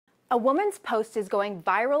A woman's post is going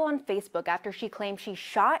viral on Facebook after she claims she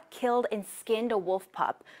shot, killed, and skinned a wolf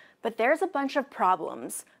pup. But there's a bunch of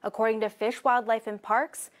problems. According to Fish, Wildlife, and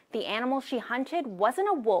Parks, the animal she hunted wasn't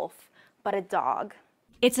a wolf, but a dog.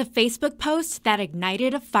 It's a Facebook post that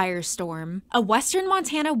ignited a firestorm. A Western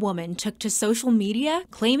Montana woman took to social media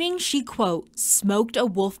claiming she, quote, smoked a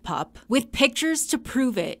wolf pup, with pictures to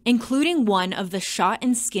prove it, including one of the shot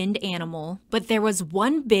and skinned animal. But there was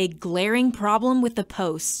one big glaring problem with the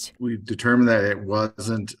post. We determined that it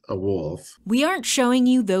wasn't a wolf. We aren't showing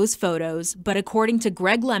you those photos, but according to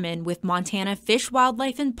Greg Lemon with Montana Fish,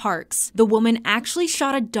 Wildlife, and Parks, the woman actually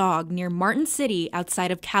shot a dog near Martin City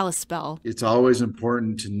outside of Kalispell. It's always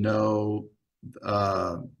important to know,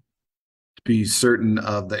 to be certain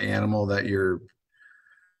of the animal that you're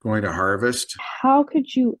going to harvest. How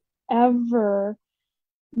could you ever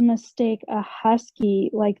mistake a husky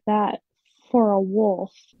like that for a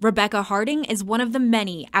wolf? Rebecca Harding is one of the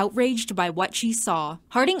many outraged by what she saw.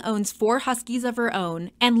 Harding owns 4 huskies of her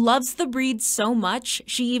own and loves the breed so much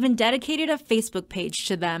she even dedicated a Facebook page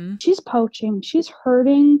to them. She's poaching. She's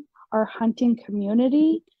hurting our hunting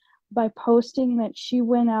community by posting that she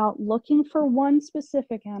went out looking for one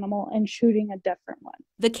specific animal and shooting a different one.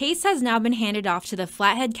 The case has now been handed off to the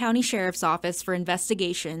Flathead County Sheriff's Office for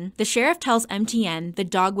investigation. The sheriff tells MTN the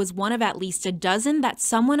dog was one of at least a dozen that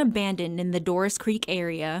someone abandoned in the Doris Creek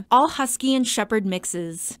area, all husky and shepherd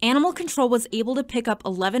mixes. Animal control was able to pick up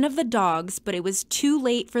 11 of the dogs, but it was too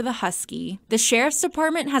late for the husky. The sheriff's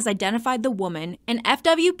department has identified the woman, and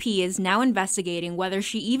FWP is now investigating whether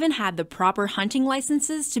she even had the proper hunting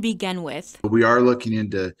licenses to begin with. We are looking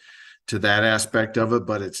into that aspect of it,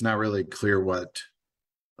 but it's not really clear what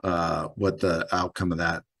the outcome of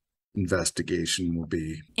that investigation will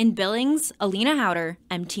be. In Billings, Alina Howder,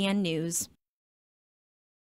 MTN News.